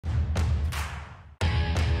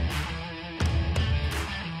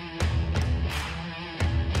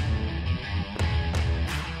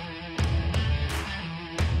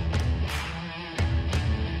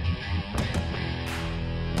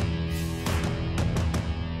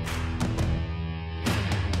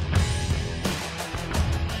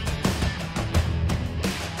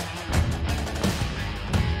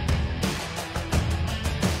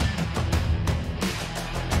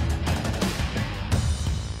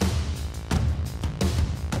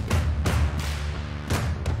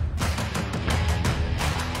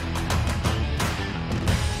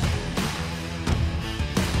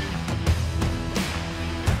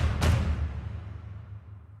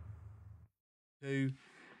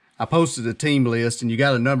I posted a team list, and you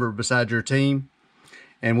got a number beside your team,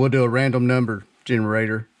 and we'll do a random number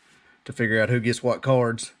generator to figure out who gets what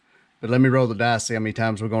cards. But let me roll the dice, see how many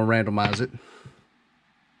times we're going to randomize it.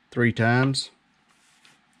 3 times.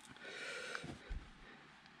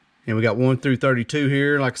 And we got 1 through 32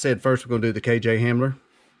 here. Like I said, first we're going to do the KJ Hamler.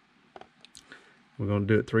 We're going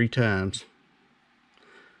to do it 3 times.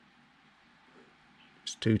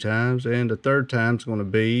 It's 2 times, and the third time is going to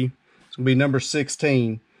be number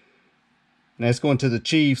 16. And that's going to the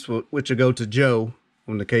Chiefs, which will go to Joe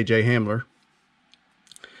on the KJ Hamler.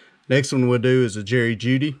 Next one we'll do is a Jerry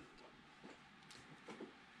Jeudy.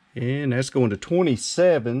 And that's going to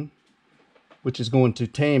 27, which is going to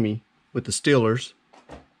Tammy with the Steelers.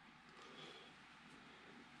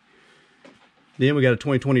 Then we got a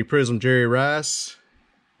 2020 Prism Jerry Rice.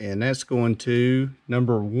 And that's going to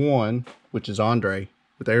number 1, which is Andre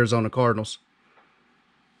with the Arizona Cardinals.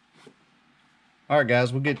 All right,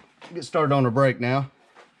 guys, we'll get started on our break now.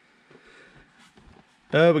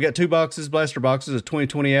 We got 2 boxes, blaster boxes of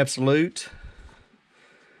 2020 Absolute.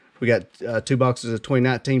 We got 2 boxes of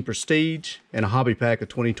 2019 Prestige and a hobby pack of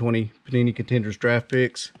 2020 Panini Contenders draft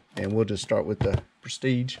picks. And we'll just start with the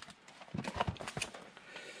Prestige.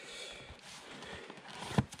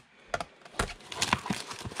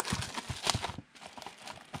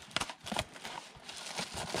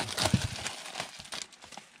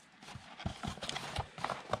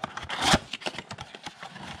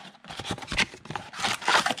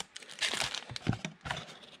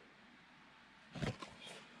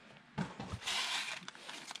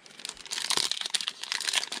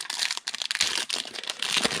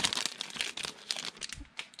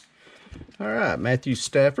 All right, Matthew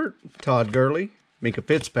Stafford, Todd Gurley, Minka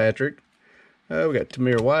Fitzpatrick. We got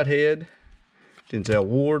Tamir Whitehead, Denzel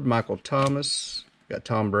Ward, Michael Thomas. We got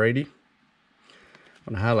Tom Brady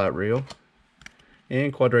on the highlight reel.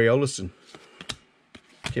 And Quadre Olison,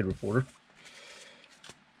 kid reporter.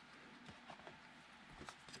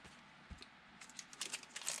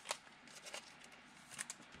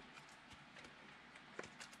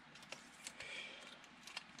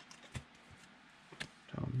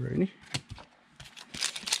 Tom Brady.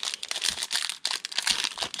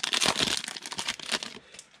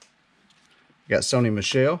 Got Sony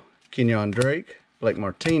Michel, Kenyon Drake, Blake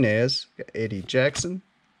Martinez, got Eddie Jackson,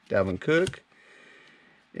 Dalvin Cook,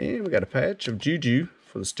 and we got a patch of Juju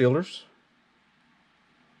for the Steelers.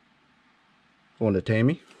 Going to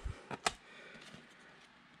Tammy.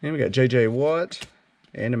 And we got J.J. Watt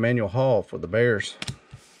and Emmanuel Hall for the Bears.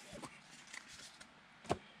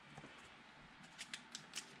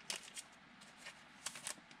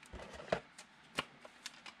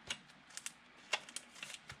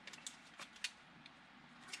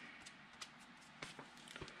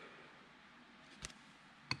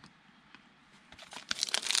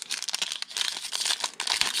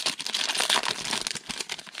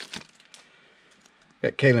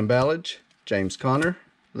 Got Kalen Ballage, James Conner,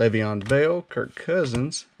 Le'Veon Bell, Kirk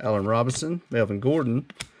Cousins, Allen Robinson, Melvin Gordon.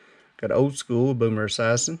 Got Old School, Boomer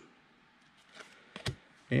Esiason.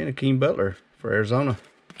 And Akeem Butler for Arizona.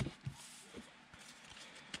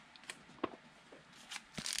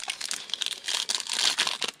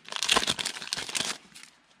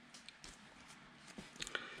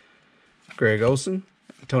 Greg Olsen,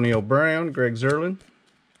 Antonio Brown, Greg Zerlin.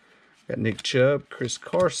 Got Nick Chubb, Chris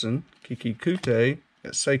Carson, Kiki Kute.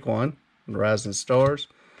 Got Saquon from the Rising Stars.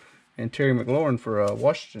 And Terry McLaurin for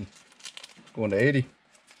Washington. Going to Eddie.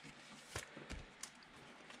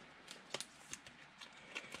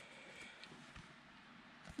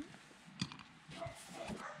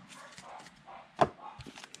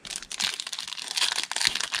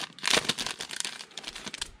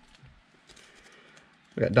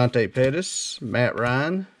 We got Dante Pettis, Matt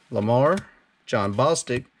Ryan, Lamar, John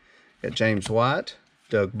Bostic. Got James White,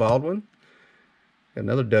 Doug Baldwin. Got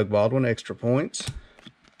another Doug Baldwin, extra points.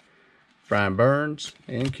 Brian Burns,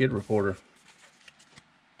 and Kid Reporter.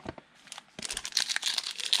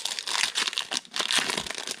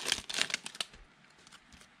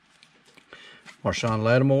 Marshawn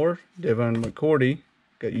Lattimore, Devon McCourty.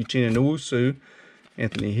 Got Uchenna Nwosu,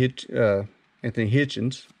 Anthony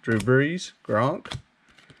Hitchens, Drew Brees, Gronk.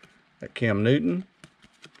 Got Cam Newton.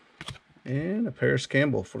 And a Paris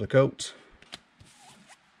Campbell for the Colts.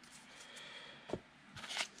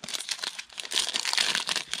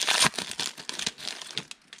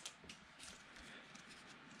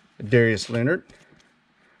 Darius Leonard.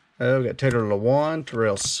 We got Taylor Lewan,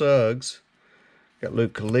 Terrell Suggs. Got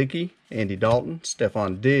Luke Kalicki, Andy Dalton,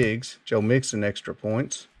 Stephon Diggs, Joe Mixon, extra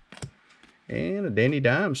points. And a Danny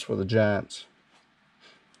Dimes for the Giants.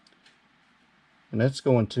 And that's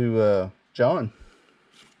going to John.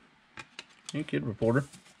 And Kid Reporter.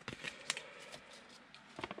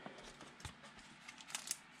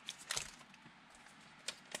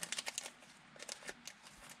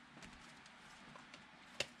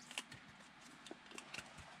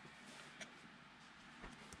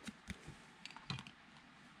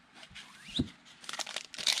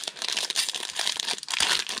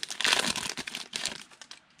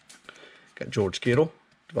 Got George Kittle,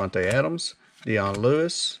 Devontae Adams, Deion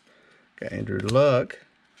Lewis, got Andrew Luck,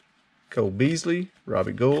 Cole Beasley,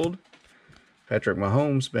 Robbie Gould, Patrick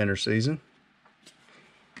Mahomes, banner season.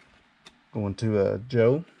 Going to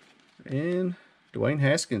Joe, and Dwayne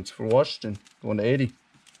Haskins for Washington, going to Eddie.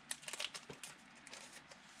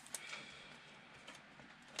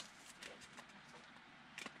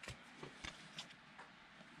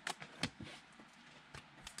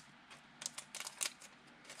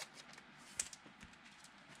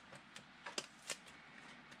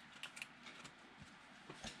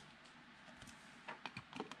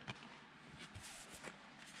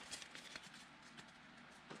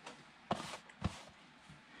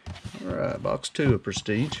 All right, box 2 of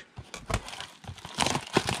Prestige.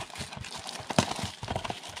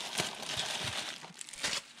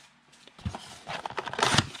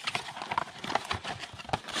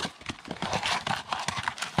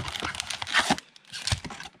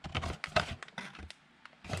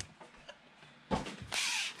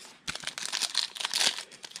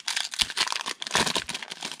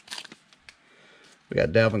 We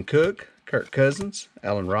got Dalvin Cook, Kirk Cousins,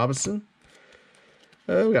 Allen Robinson.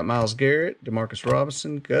 We got Myles Garrett, Demarcus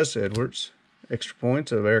Robinson, Gus Edwards, extra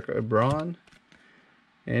points of Eric Ebron,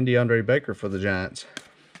 and DeAndre Baker for the Giants.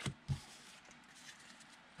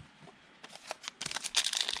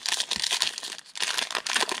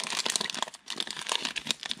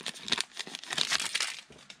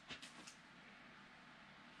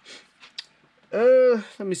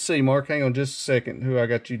 Let me see, Mark. Hang on just a second. Who I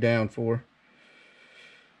got you down for?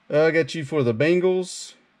 I got you for the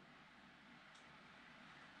Bengals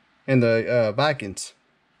and the Vikings.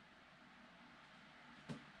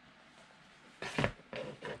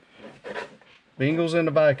 Bengals and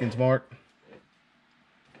the Vikings, Mark.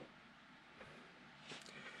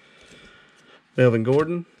 Melvin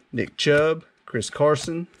Gordon, Nick Chubb, Chris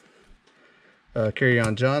Carson,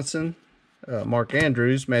 Kerryon Johnson, Mark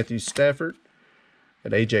Andrews, Matthew Stafford,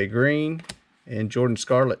 got AJ Green, and Jordan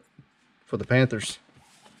Scarlett for the Panthers.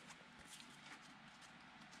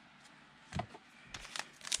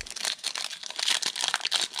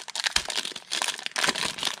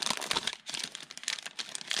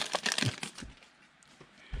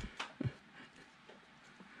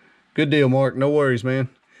 Good deal, Mark. No worries, man.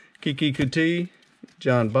 Kiki Kuti,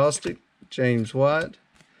 John Bostic, James White,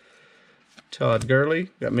 Todd Gurley.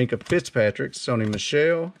 Got Minka Fitzpatrick, Sony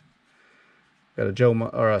Michel. Got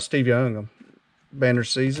a Steve Young, banner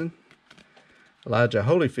season. Elijah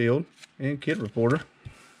Holyfield, and Kid Reporter.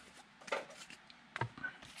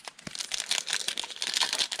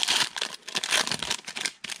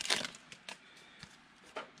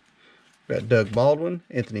 Got Doug Baldwin,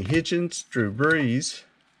 Anthony Hitchens, Drew Brees,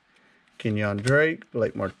 Kenyon Drake,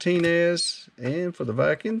 Blake Martinez, and for the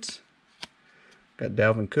Vikings, got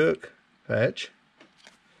Dalvin Cook, patch,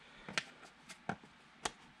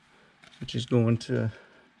 which is going to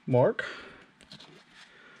Mark.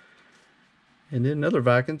 And then another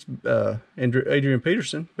Vikings, Adrian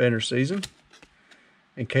Peterson, banner season,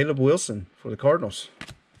 and Caleb Wilson for the Cardinals.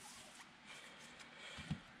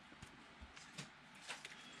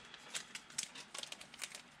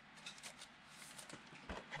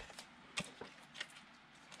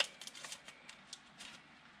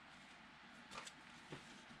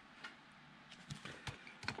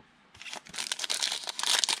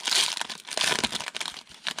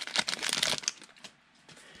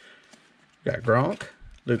 Got Gronk,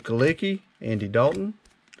 Luke Kalicki, Andy Dalton,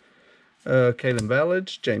 Kalen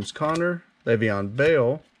Ballage, James Conner, Le'Veon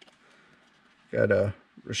Bell. Got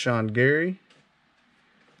Rashawn Gary.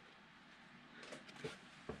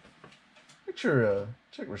 Make sure,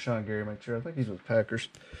 check Rashawn Gary, make sure. I think he's with Packers.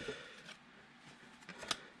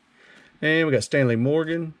 And we got Stanley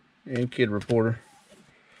Morgan and Kid Reporter.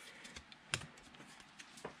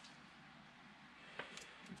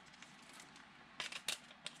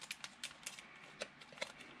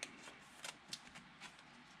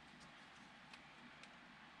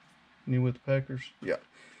 New with the Packers? Yeah.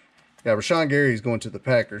 Yeah, Rashawn Gary is going to the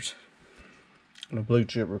Packers. And the blue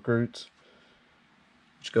chip recruits.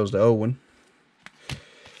 Which goes to Owen.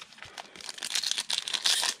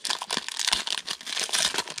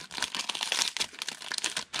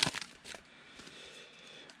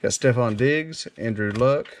 Got Stephon Diggs, Andrew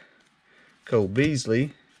Luck, Cole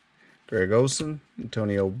Beasley, Greg Olson,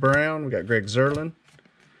 Antonio Brown. We got Greg Zerlin,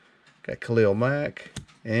 got Khalil Mack,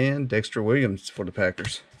 and Dexter Williams for the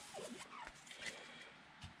Packers.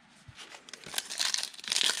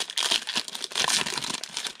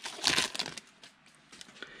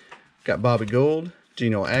 Got Bobby Gould,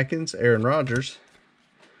 Geno Atkins, Aaron Rodgers.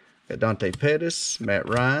 Got Dante Pettis, Matt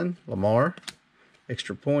Ryan, Lamar.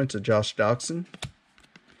 Extra points of Josh Doxson.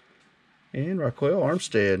 And Raquel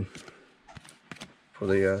Armstead for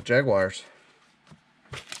the Jaguars.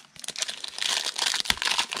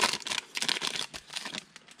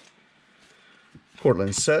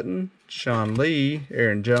 Cortland Sutton, Sean Lee,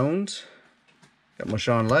 Aaron Jones. Got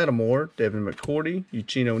Marshawn Lattimore, Devin McCourty,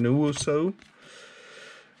 Uchenna Nwosu,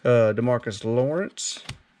 DeMarcus Lawrence,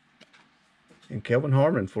 and Kelvin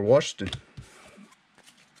Harmon for Washington.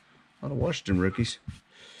 A lot of Washington rookies.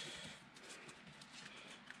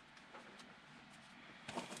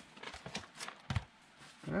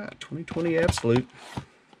 All right, 2020 Absolute.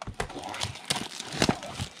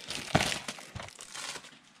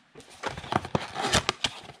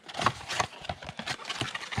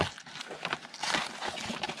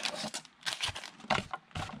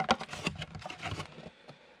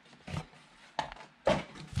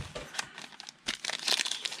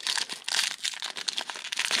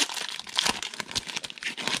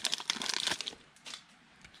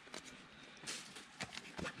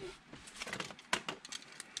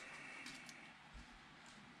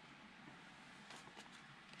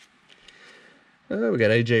 We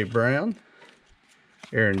got A.J. Brown,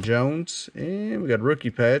 Aaron Jones, and we got a rookie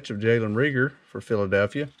patch of Jalen Reagor for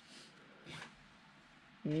Philadelphia.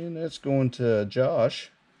 And that's going to Josh.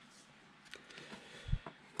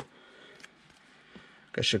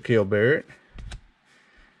 Got Shaquille Barrett.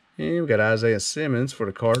 And we got Isaiah Simmons for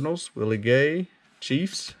the Cardinals, Willie Gay,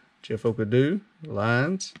 Chiefs, Jeff Okudu,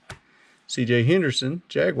 Lions, C.J. Henderson,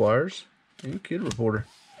 Jaguars, and Kid Reporter.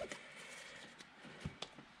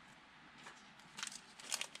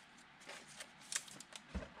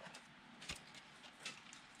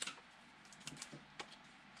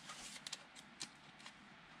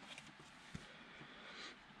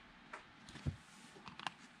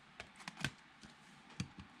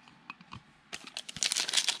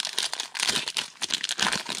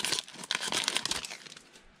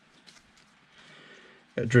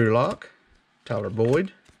 Got Drew Lock, Tyler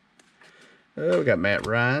Boyd. We got Matt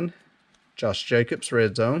Ryan, Josh Jacobs,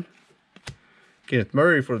 Red Zone. Kenneth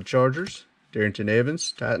Murray for the Chargers, Darrington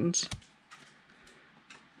Evans, Titans.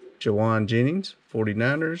 Jawan Jennings,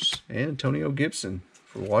 49ers, and Antonio Gibson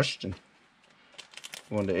for Washington.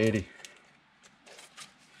 Going to Eddie.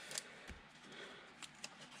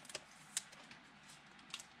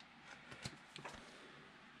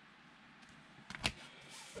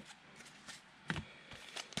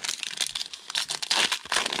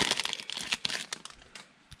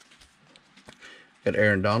 Got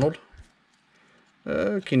Aaron Donald,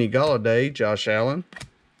 Kenny Golladay, Josh Allen.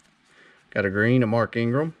 Got a green of Mark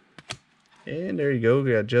Ingram. And there you go.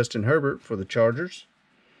 We got Justin Herbert for the Chargers.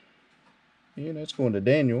 And that's going to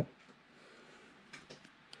Daniel.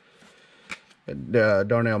 Got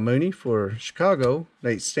Darnell Mooney for Chicago.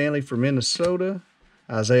 Nate Stanley for Minnesota.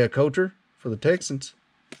 Isaiah Coulter for the Texans.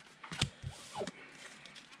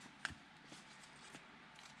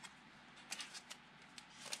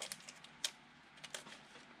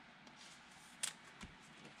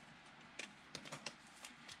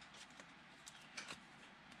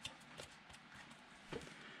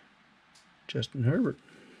 Justin Herbert.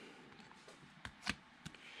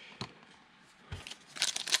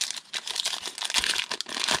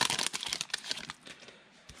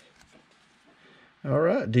 All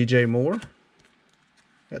right, DJ Moore.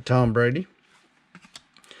 Got Tom Brady.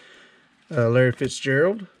 Larry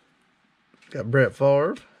Fitzgerald. Got Brett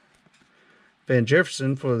Favre. Van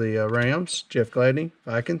Jefferson for the Rams. Jeff Gladney,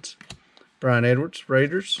 Vikings. Brian Edwards,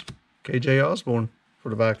 Raiders. KJ Osborne for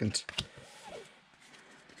the Vikings.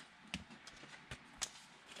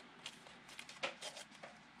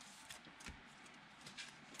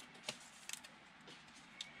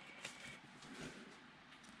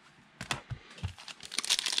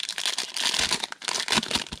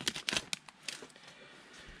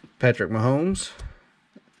 Patrick Mahomes,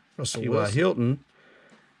 Russell Wilson, Hilton,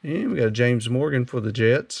 and we got James Morgan for the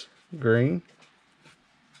Jets, green.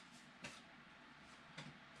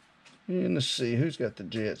 And let's see, who's got the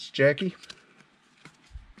Jets? Jackie.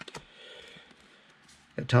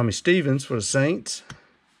 Got Tommy Stevens for the Saints,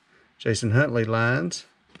 Jason Huntley, Lions,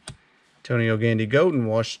 Antonio Gandy Golden,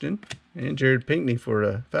 Washington, and Jared Pinkney for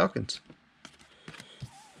the Falcons.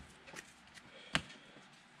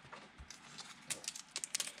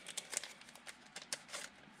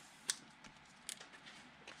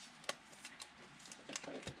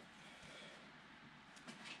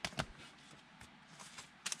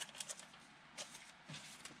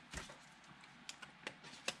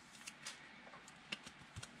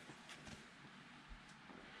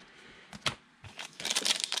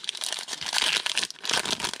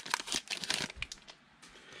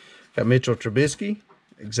 Got Mitchell Trubisky,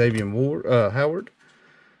 Xavier Howard,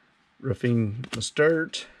 Raheem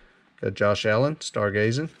Mostert. Got Josh Allen,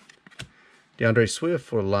 stargazing. DeAndre Swift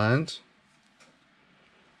for the Lions.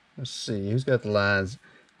 Let's see, who's got the Lions?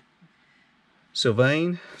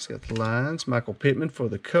 Sylvain has got the Lions. Michael Pittman for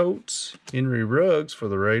the Colts. Henry Ruggs for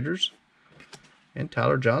the Raiders. And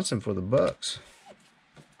Tyler Johnson for the Bucks.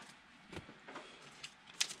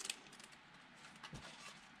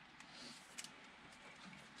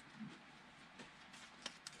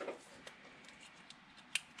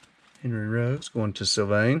 Henry Ruggs going to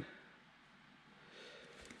Sylvain.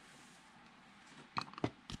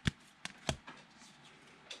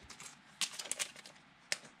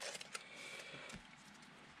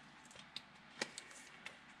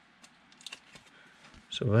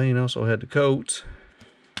 Sylvain also had the Colts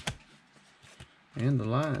and the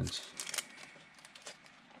Lions.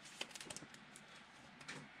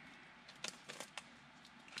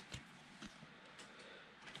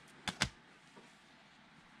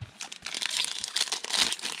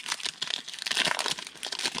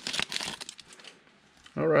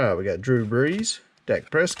 All right, we got Drew Brees,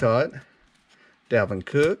 Dak Prescott, Dalvin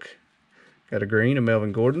Cook, got a green of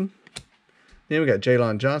Melvin Gordon. Then we got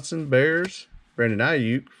Jalen Johnson, Bears, Brandon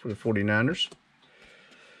Ayuk for the 49ers,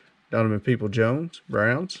 Donovan Peoples-Jones,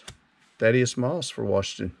 Browns, Thaddeus Moss for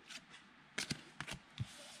Washington.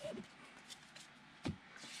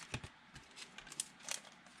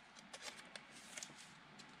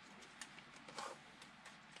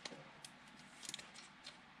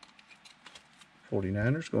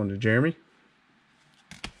 '49ers going to Jeremy.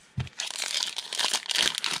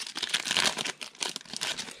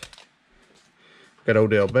 Got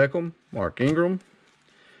Odell Beckham, Mark Ingram,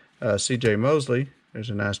 C.J. Mosley. There's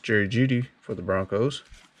a nice Jerry Jeudy for the Broncos.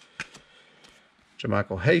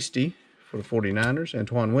 Jermichael Hasty for the 49ers.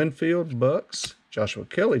 Antoine Winfield, Bucks. Joshua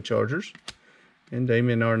Kelly, Chargers. And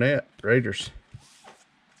Damian Arnett, Raiders.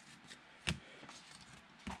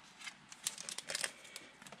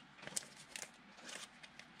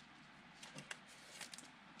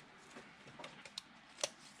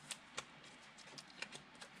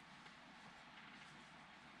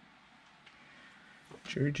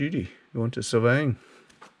 Jerry Jeudy going to Sylvain.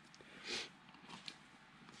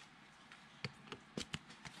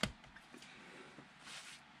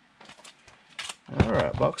 All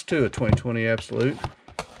right, box 2 of 2020 Absolute.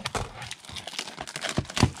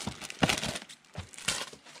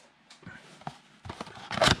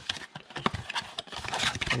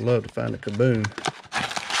 I'd love to find a Kaboom.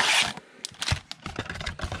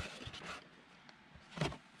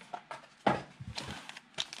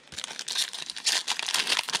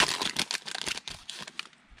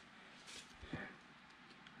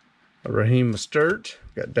 Raheem Mostert,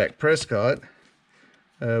 we got Dak Prescott,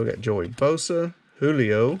 we got Joey Bosa,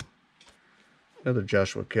 Julio, another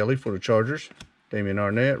Joshua Kelly for the Chargers, Damian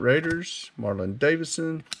Arnett, Raiders, Marlon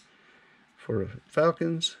Davidson for the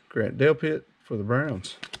Falcons, Grant Delpit for the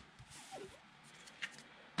Browns.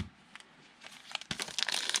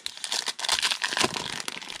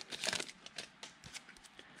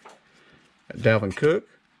 Got Dalvin Cook,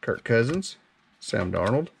 Kirk Cousins, Sam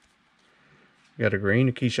Darnold. Got a green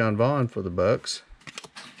of Keyshawn Vaughn for the Bucks.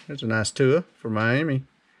 There's a nice Tua for Miami.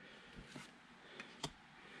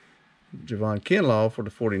 Javon Kinlaw for the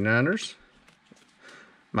 49ers.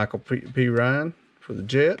 Michael P. Ryan for the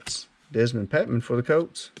Jets. Desmond Patman for the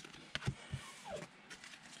Colts.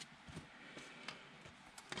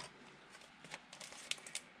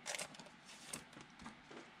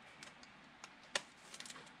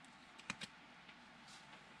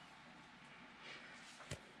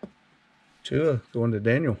 Tua going to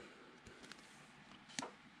Daniel.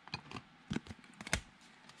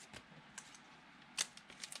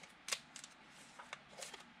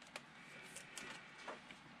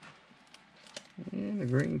 And the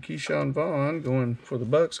green Keyshawn Vaughn going for the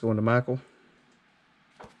Bucks, going to Michael.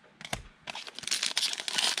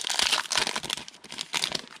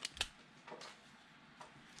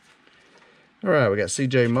 All right, we got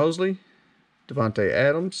C.J. Mosley, Devontae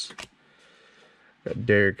Adams, got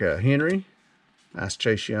Derrick Henry. Nice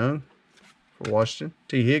Chase Young for Washington.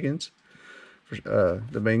 T. Higgins for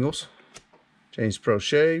the Bengals. James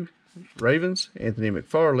Prochet, Ravens. Anthony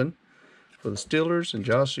McFarland for the Steelers. And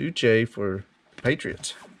Josh Uche for the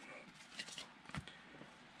Patriots.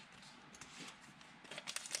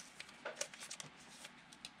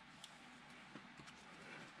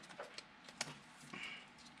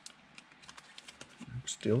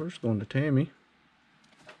 Steelers going to Tammy.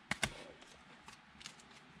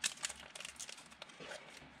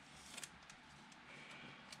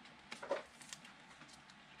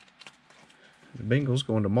 The Bengals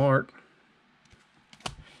going to Mark.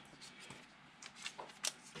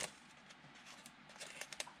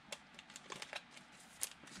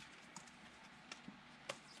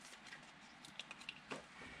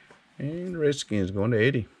 And Redskins going to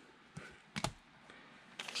Eddie.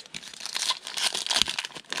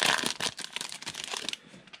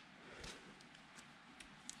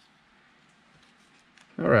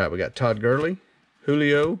 All right, we got Todd Gurley,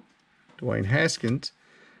 Julio, Dwayne Haskins.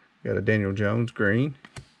 We got a Daniel Jones green,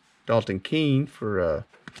 Dalton Keene for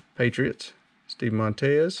Patriots, Steve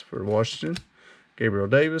Montez for Washington, Gabriel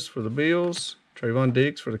Davis for the Bills, Trayvon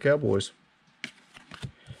Diggs for the Cowboys.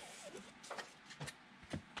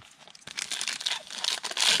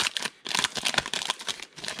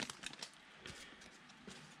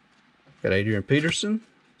 Got Adrian Peterson,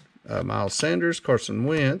 Miles Sanders, Carson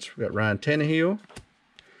Wentz. We got Ryan Tannehill.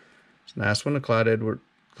 It's a nice one. Clyde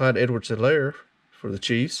Edwards-Helaire for the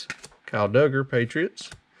Chiefs. Kyle Duggar,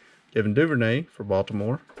 Patriots. Devin Duvernay for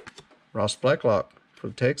Baltimore. Ross Blacklock for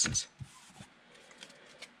the Texans.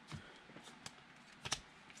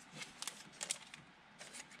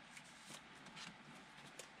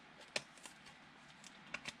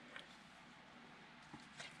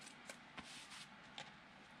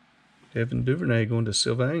 Devin Duvernay going to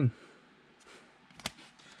Sylvain.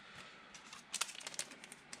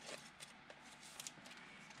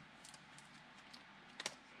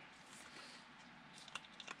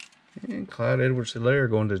 And Clyde Edwards-Helaire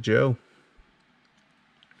going to Joe.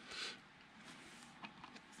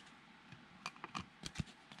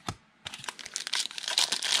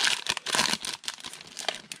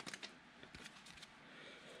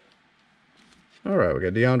 All right, we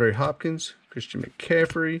got DeAndre Hopkins, Christian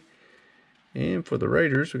McCaffrey. And for the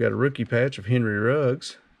Raiders, we got a rookie patch of Henry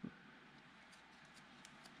Ruggs.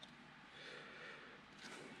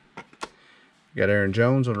 We got Aaron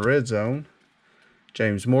Jones on the red zone.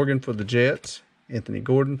 James Morgan for the Jets. Anthony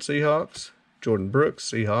Gordon, Seahawks. Jordan Brooks,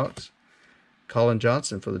 Seahawks. Colin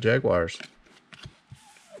Johnson for the Jaguars.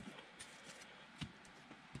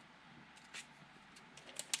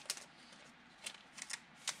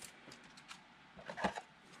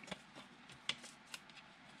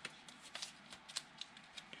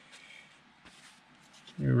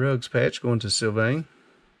 New Ruggs patch going to Sylvain.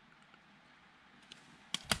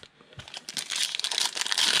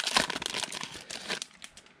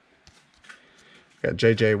 Got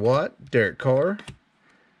J.J. Watt, Derek Carr,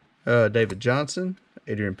 David Johnson,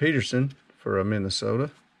 Adrian Peterson for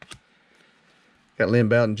Minnesota. Got Lynn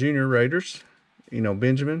Bowden Jr., Raiders. Eno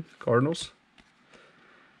Benjamin, Cardinals.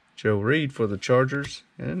 Joe Reed for the Chargers.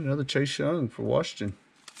 And another Chase Young for Washington.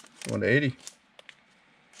 Going to Eddie.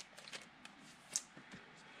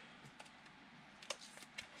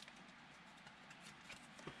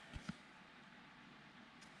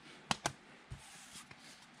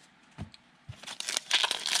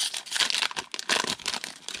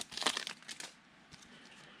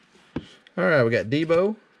 All right, we got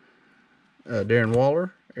Debo, Darren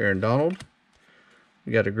Waller, Aaron Donald.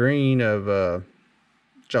 We got a green of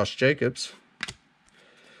Josh Jacobs.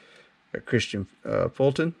 Got Christian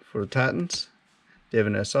Fulton for the Titans.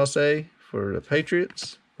 Devin Asase for the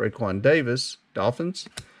Patriots. Raekwon Davis, Dolphins.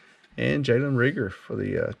 And Jalen Reagor for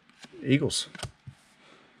the Eagles.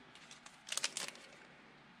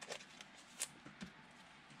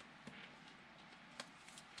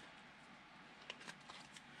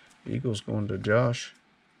 Eagles going to Josh.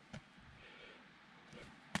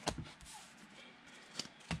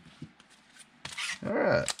 All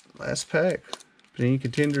right, last pack. Panini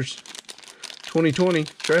Contenders 2020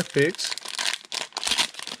 draft picks.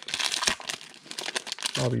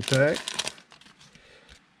 Hobby pack.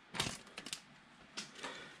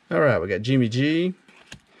 All right, we got Jimmy G,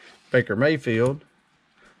 Baker Mayfield,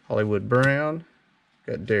 Hollywood Brown,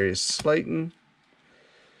 got Darius Slayton,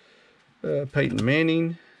 Peyton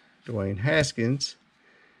Manning, Dwayne Haskins,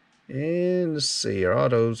 and let's see, our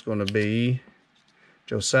auto's going to be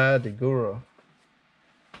Josiah DeGura.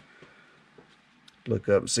 Look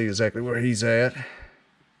up and see exactly where he's at.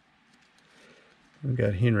 We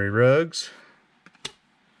got Henry Ruggs,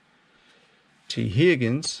 T.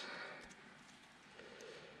 Higgins,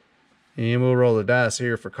 and we'll roll the dice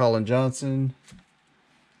here for Colin Johnson.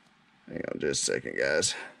 Hang on just a second,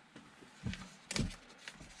 guys.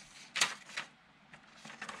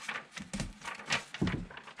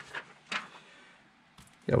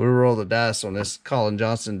 Yeah, we'll roll the dice on this Colin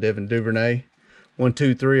Johnson, Devin Duvernay. 1,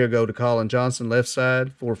 2, 3 will go to Colin Johnson, left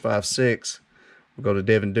side. 4, 5, 6 will go to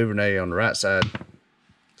Devin Duvernay on the right side.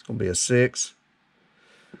 It's going to be a 6,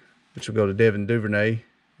 which will go to Devin Duvernay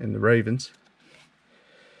and the Ravens.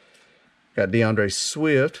 Got DeAndre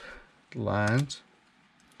Swift lines.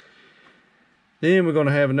 Then we're going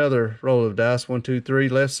to have another roll of dice. 1, 2, 3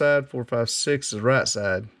 left side, 4, 5, 6 is right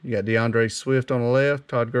side. You got DeAndre Swift on the left,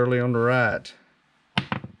 Todd Gurley on the right.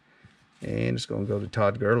 And it's going to go to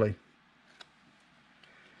Todd Gurley.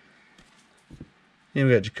 Then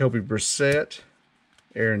we got Jacoby Brissett,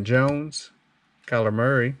 Aaron Jones, Kyler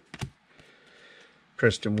Murray,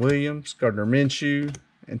 Preston Williams, Gardner Minshew,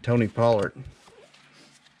 and Tony Pollard.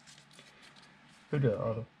 Who did the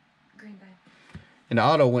auto? Green Bay. And the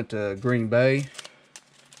auto went to Green Bay,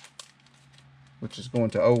 which is going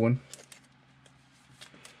to Owen.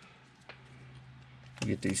 We'll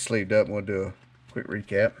get these sleeved up and we'll do a quick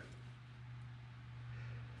recap.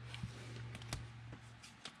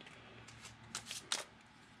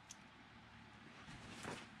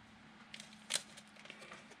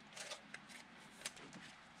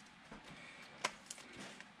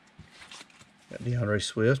 Got DeAndre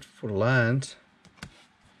Swift for the Lions.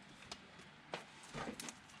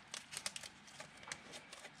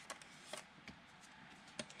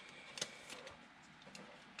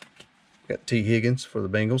 Got T. Higgins for the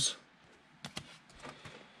Bengals.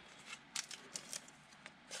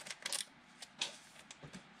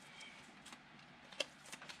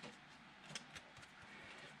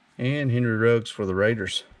 And Henry Ruggs for the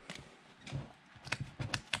Raiders.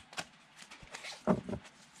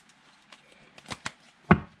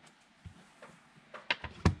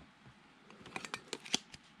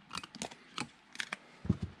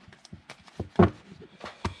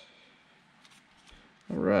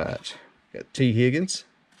 All right, got T. Higgins,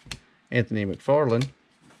 Anthony McFarland,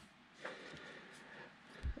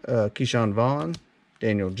 Keyshawn Vaughn,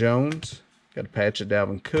 Daniel Jones, got a patch of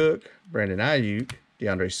Dalvin Cook, Brandon Ayuk,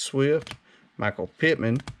 DeAndre Swift, Michael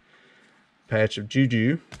Pittman, patch of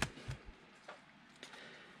Juju.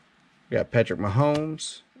 We got Patrick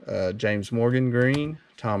Mahomes, James Morgan Green,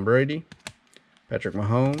 Tom Brady, Patrick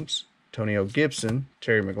Mahomes, Antonio Gibson,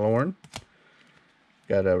 Terry McLaurin.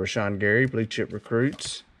 Got Rashawn Gary, Blue Chip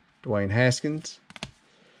Recruits, Dwayne Haskins,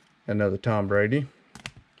 another Tom Brady,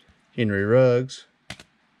 Henry Ruggs.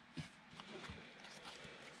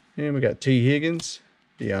 And we got T. Higgins,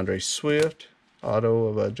 DeAndre Swift, auto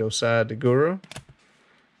of Josiah DeGura,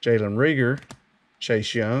 Jalen Reagor,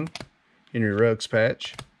 Chase Young, Henry Ruggs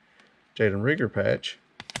patch, Jalen Reagor patch,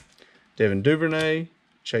 Devin Duvernay,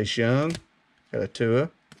 Chase Young, got a Tua,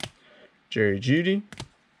 Jerry Jeudy,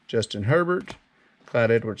 Justin Herbert,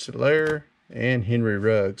 Clyde Edwards-Helaire, and Henry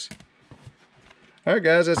Ruggs. All right,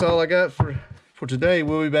 guys, that's all I got for today.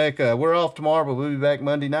 We'll be back. We're off tomorrow, but we'll be back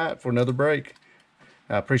Monday night for another break.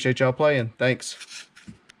 I appreciate y'all playing. Thanks.